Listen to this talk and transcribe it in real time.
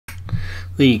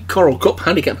The Coral Cup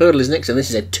Handicap Hurdle is next, and this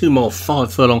is a 2 mile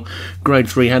 5 furlong Grade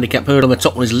 3 Handicap Hurdle. The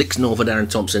top one is Lixnor for Darren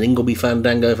Thompson, Ingleby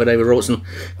Fandango for David Robertson,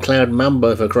 Cloud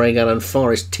Mambo for Craig Allen,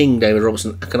 Forest Ting David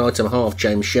Robertson, Akonitum Half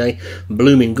James Shea,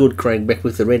 Blooming Good Craig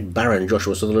Beckwith, the Red Baron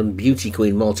Joshua Sutherland, Beauty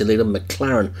Queen Martin Leader,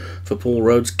 McLaren for Paul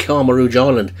Rhodes, Karma Rouge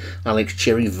Island Alex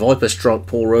Cherry, Viper Strike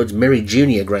Paul Rhodes, Merry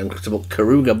Junior Graham Clutterbuck,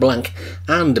 Karuga Blank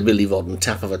and Billy Vodden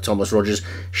Tapper for Thomas Rogers,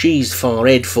 She's Far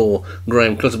Ed for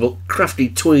Graham Clutterbuck, Crafty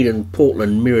Tweed and Portland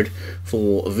Mirrored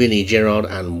for Vinnie Gerard,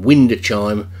 and Winder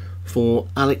Chime for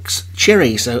Alex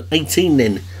Cherry. So 18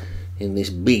 then in this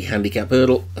big handicap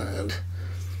hurdle, and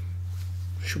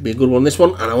should be a good one, this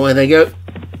one. And away they go,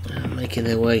 making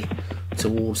their way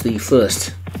towards the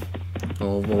first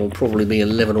of what will probably be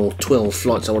 11 or 12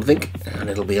 flights, I would think, and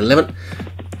it'll be 11.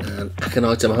 And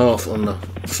Akonitum Half on the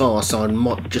far side,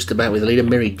 might just about with the leader.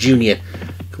 Merry Junior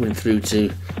coming through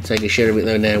to take a share of it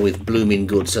though now with Blooming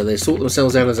Good. So they sort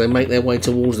themselves out as they make their way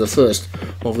towards the first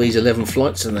of these 11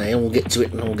 flights, and they all get to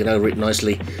it and all get over it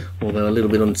nicely, although a little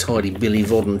bit untidy Billy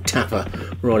Vodden Tapper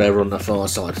right over on the far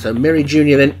side. So Merry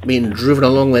Junior then being driven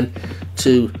along then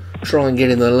to try and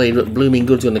get in the lead, but Blooming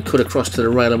Good's going to cut across to the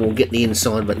rail and will get the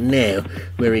inside, but now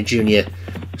Merry Junior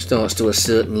starts to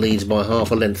assert and leads by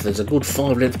half a length. There's a good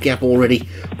 5-length gap already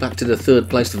back to the third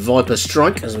place, Viper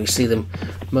Strike, as we see them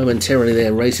momentarily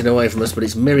there racing away from us, but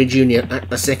it's Merry Junior at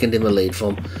the second in the lead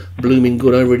from Blooming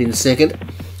Good over it in second.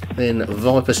 Then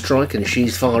Viper Strike, and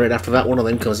She's Far Red after that one, and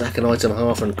then comes Akonitum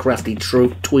Half and Crafty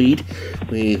Tweed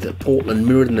with Portland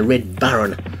Mirrored and the Red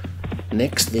Baron.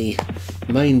 Next, the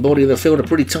main body of the field are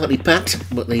pretty tightly packed,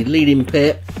 but the leading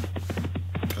pair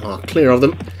are clear of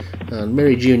them, and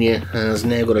Merry Junior has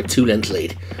now got a 2-length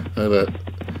lead over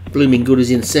Blooming Good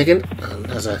is in second, and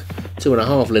has a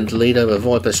 2.5-length lead over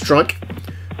Viper Strike,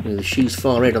 with She's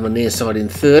Far Red on the near side in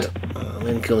third. And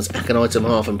then comes Akonitum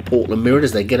Half and Portland Mirrored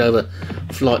as they get over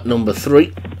flight number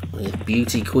 3, with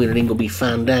Beauty Queen and Ingleby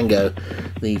Fandango,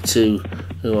 the two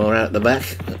who are out the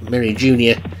back. Merry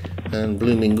Junior and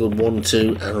Blooming Good 1,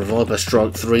 2 and Viper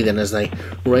Strike 3 then as they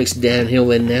race downhill.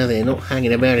 Then now they're not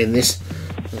hanging about in this,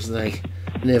 as they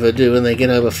never do, and they get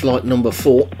over flight number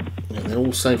 4, and they're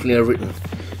all safely over it and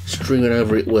streaming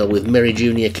over it well, with Merry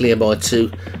Junior clear by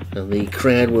 2, and the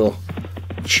crowd will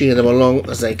cheer them along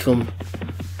as they come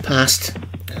past,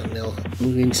 and they'll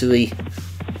move into the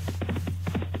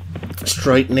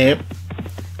straight now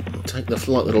and take the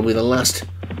flight that'll be the last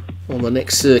on the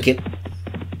next circuit.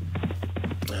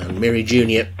 And Merry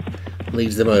Junior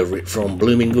leads them over it from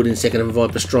Blooming Good in second and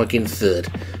Viper Strike in third.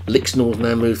 Lixnor's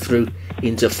now moved through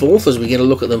into fourth as we get a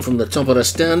look at them from the top of the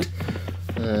stand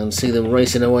and see them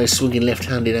racing away, swinging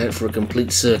left-handed out for a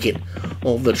complete circuit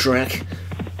of the track.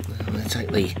 And they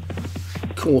take the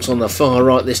course on the far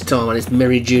right this time, and it's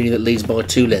Merry Junior that leads by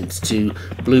 2 lengths to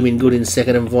Blooming Good in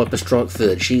second and Viper Strike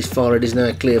third. She's Far Red is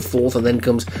now clear fourth, and then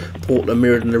comes Portland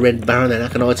Mirrored and the Red Baron, then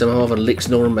Akonitum Half and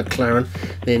Lixnor and McLaren,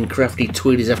 then Crafty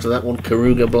Tweed is after that one,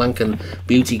 Karuga Blank and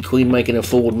Beauty Queen making a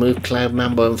forward move, Cloud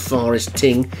Mambo and Forest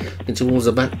Ting, and towards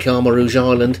the back Karma Rouge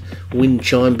Island, Wind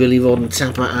Chime, Billy Vodden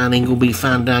Tapper and Ingleby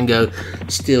Fandango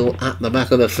still at the back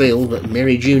of the field, but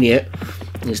Merry Junior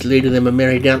is leading them a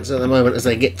merry dance at the moment as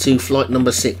they get to flight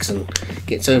number 6 and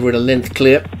gets over at a length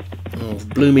clear of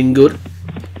Blooming Good,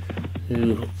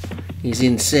 who is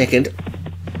in second.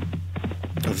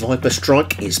 Viper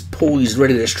Strike is poised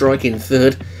ready to strike in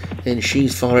third, then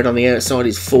She's Far Red on the outside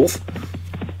is fourth,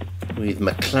 with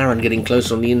McLaren getting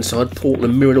close on the inside,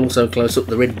 Portland Mirrored also close up,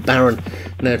 the Red Baron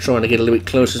now trying to get a little bit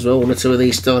closer as well. One or two of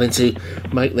these starting to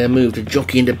make their move to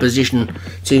jockey into position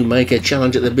to make a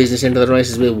challenge at the business end of the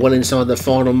races. We're well inside the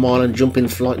final mile and jumping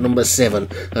flight number 7,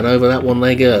 and over that one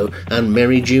they go, and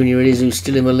Merry Junior it is who's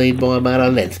still in the lead by about a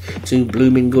length to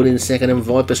Blooming Good in second and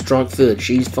Viper Strike third.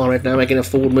 She's Far Red now making a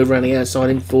forward move around the outside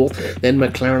in fourth, then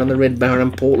McLaren and the Red Baron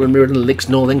and Portland Mirrored and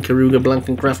Lixnor, then Karuga Blank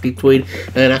and Crafty Tweed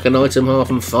and Akonitum Half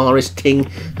and Forest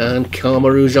Ting and Karma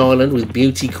Rouge Island with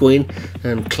Beauty Queen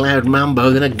and Cloud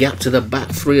Mambo, then a gap to the back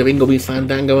 3 of Ingleby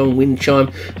Fandango and Wind Chime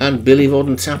and Billy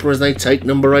Vodden Tapper as they take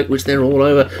number 8, which they're all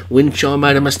over. Wind Chime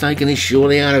made a mistake and is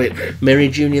surely out of it. Merry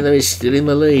Junior though is still in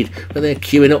the lead, but they're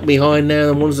queuing up behind now,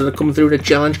 the ones that are coming through to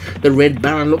challenge. The Red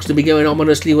Baron looks to be going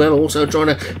ominously well, also trying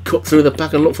to cut through the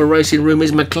pack and look for racing room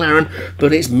is McLaren,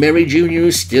 but it's Merry Junior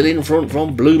who's still in front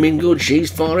from Blooming Good.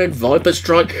 She's Far Red, Viper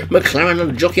Strike, McLaren and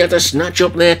the jockey had to snatch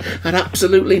up there, had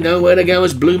absolutely nowhere to go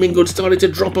as Blooming Good started to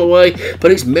drop away,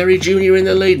 but it's Merry Junior in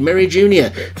the lead. Merry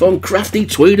Junior from Crafty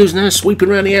Tweed, who's now sweeping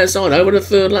around the outside. Over the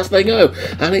third last they go.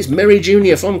 And it's Merry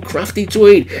Junior from Crafty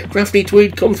Tweed. Crafty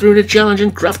Tweed come through the challenge,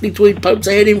 and Crafty Tweed pokes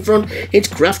ahead in front. It's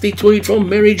Crafty Tweed from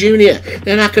Merry Junior.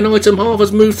 Then Aconitum Half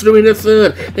has moved through in the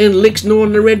third. Then Lixnor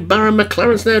and the Red Baron.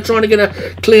 McLaren's now trying to get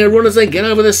a clear run as they get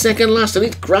over the second last. And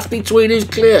it's Crafty Tweed who's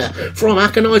clear from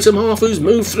Aconitum Half, who's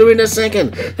moved through in the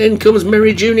second. Then comes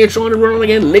Merry Junior trying to run on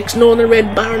again. Lixnor and the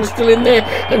Red Baron still in there.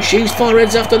 And She's Far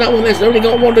Red's after that one. There's only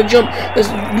got one to jump.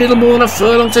 There's little more than a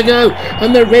furlong to go.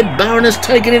 And the Red Baron has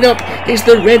taken it up. It's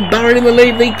the Red Baron in the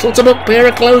lead. The Clutterbuck pair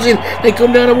are closing. They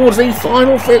come down towards the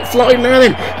final flight now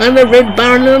then. And the Red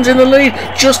Baron lands in the lead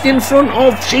just in front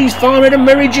of She's Far Red and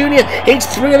Merry Junior. It's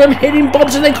three of them heading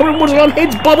bobs and then coming towards on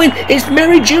heads bobbing. It's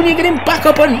Merry Junior getting back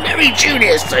up and Merry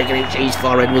Junior's taking it. She's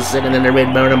Far Red was second, then the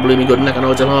Red Baron and Blooming Good and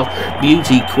Aconitum Half.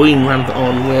 Beauty Queen ran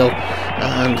on well,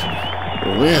 and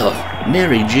well,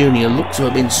 Merry Junior looked to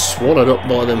have been swallowed up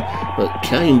by them, but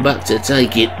came back to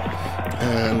take it,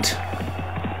 and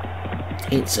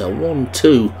it's a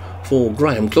 1-2 for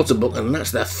Graham Clutterbuck, and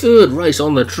that's the third race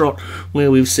on the trot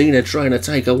where we've seen a trainer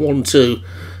take a 1-2,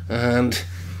 and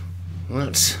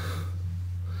that's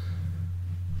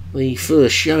the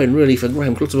first showing really for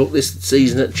Graham Clutterbuck this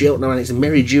season at Cheltenham, and it's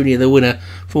Merry Junior the winner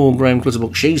for Graham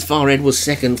Clutterbuck. She's Far Red was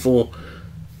second for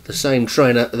the same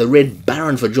trainer. The Red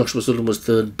Baron for Joshua Sutherland was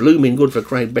third. Blooming Good for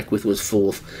Craig Beckwith was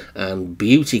fourth, and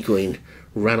Beauty Queen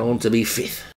ran on to be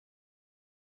fifth.